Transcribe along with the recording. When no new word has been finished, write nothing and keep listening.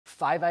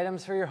5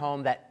 items for your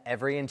home that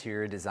every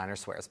interior designer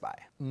swears by.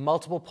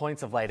 Multiple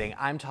points of lighting.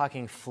 I'm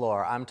talking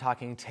floor, I'm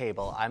talking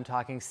table, I'm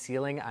talking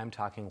ceiling, I'm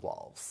talking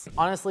walls.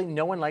 Honestly,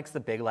 no one likes the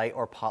big light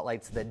or pot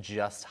lights that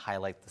just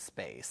highlight the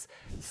space.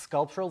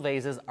 Sculptural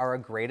vases are a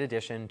great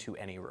addition to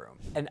any room.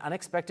 An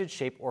unexpected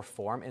shape or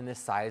form in this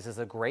size is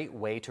a great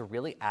way to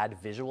really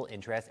add visual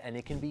interest, and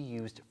it can be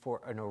used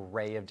for an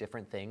array of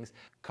different things.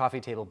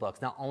 Coffee table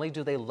books. Not only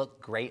do they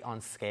look great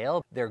on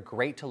scale, they're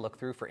great to look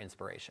through for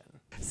inspiration.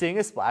 Seeing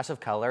a splash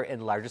of color in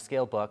larger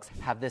scale books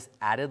have this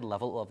added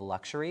level of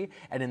luxury,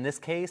 and in this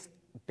case,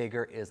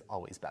 bigger is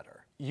always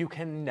better. You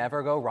can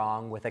never go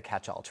wrong with a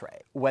catch-all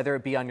tray. Whether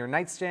it be on your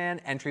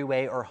nightstand,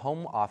 entryway, or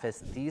home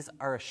office, these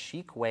are a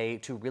chic way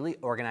to really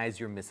organize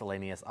your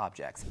miscellaneous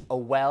objects. A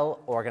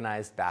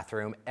well-organized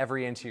bathroom,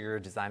 every interior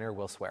designer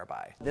will swear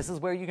by. This is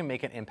where you can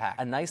make an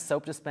impact. A nice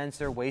soap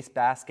dispenser,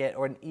 wastebasket,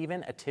 or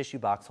even a tissue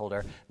box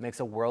holder makes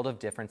a world of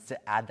difference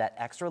to add that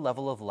extra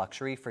level of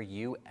luxury for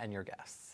you and your guests.